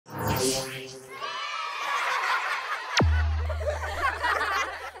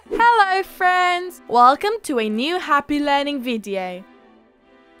Hello friends! Welcome to a new Happy Learning video.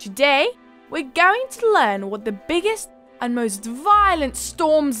 Today, we're going to learn what the biggest and most violent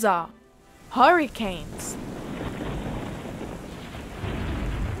storms are. Hurricanes.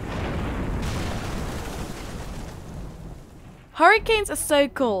 Hurricanes are so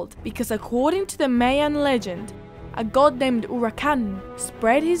called because according to the Mayan legend, a god named Huracan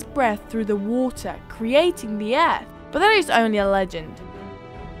spread his breath through the water, creating the earth. But that is only a legend.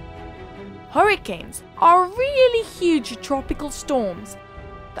 Hurricanes are really huge tropical storms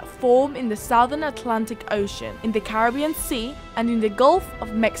that form in the southern Atlantic Ocean, in the Caribbean Sea, and in the Gulf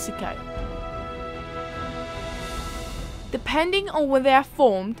of Mexico. Depending on where they are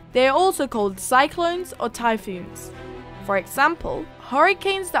formed, they are also called cyclones or typhoons. For example,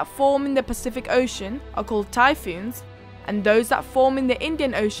 hurricanes that form in the Pacific Ocean are called typhoons, and those that form in the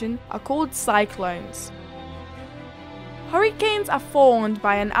Indian Ocean are called cyclones. Hurricanes are formed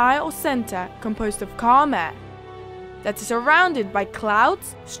by an eye or center composed of calm air that is surrounded by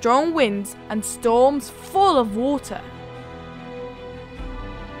clouds, strong winds, and storms full of water.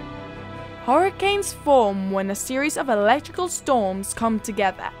 Hurricanes form when a series of electrical storms come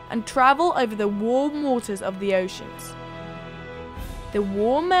together and travel over the warm waters of the oceans. The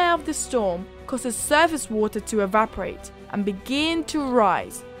warm air of the storm causes surface water to evaporate and begin to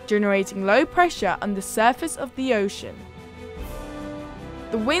rise, generating low pressure on the surface of the ocean.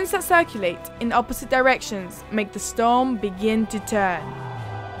 The winds that circulate in opposite directions make the storm begin to turn.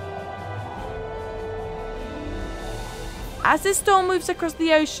 As the storm moves across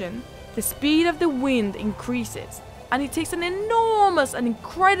the ocean, the speed of the wind increases, and it takes an enormous and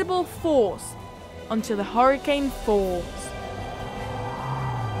incredible force until the hurricane falls.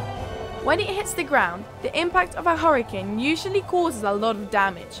 When it hits the ground, the impact of a hurricane usually causes a lot of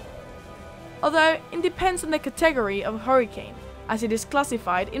damage, although it depends on the category of hurricane, as it is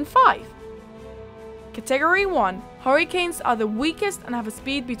classified in 5. Category 1, hurricanes are the weakest and have a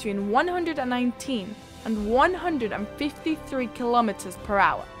speed between 119 and 153 kilometers per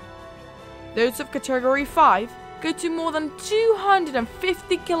hour. Those of Category 5 go to more than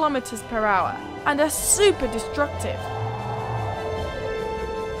 250 kilometers per hour and are super destructive.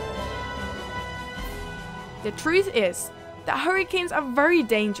 The truth is that hurricanes are very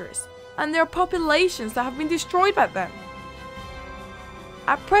dangerous, and there are populations that have been destroyed by them.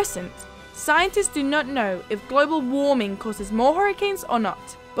 At present, scientists do not know if global warming causes more hurricanes or not,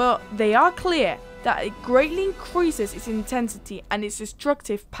 but they are clear that it greatly increases its intensity and its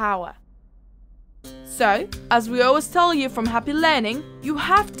destructive power. So, as we always tell you from Happy Learning, you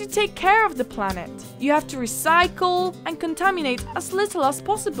have to take care of the planet. You have to recycle and contaminate as little as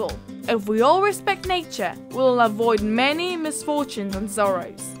possible. If we all respect nature, we'll avoid many misfortunes and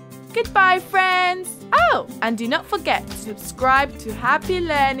sorrows. Goodbye, friends! Oh, and do not forget to subscribe to Happy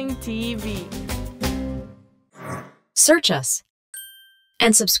Learning TV. Search us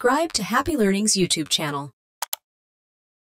and subscribe to Happy Learning's YouTube channel.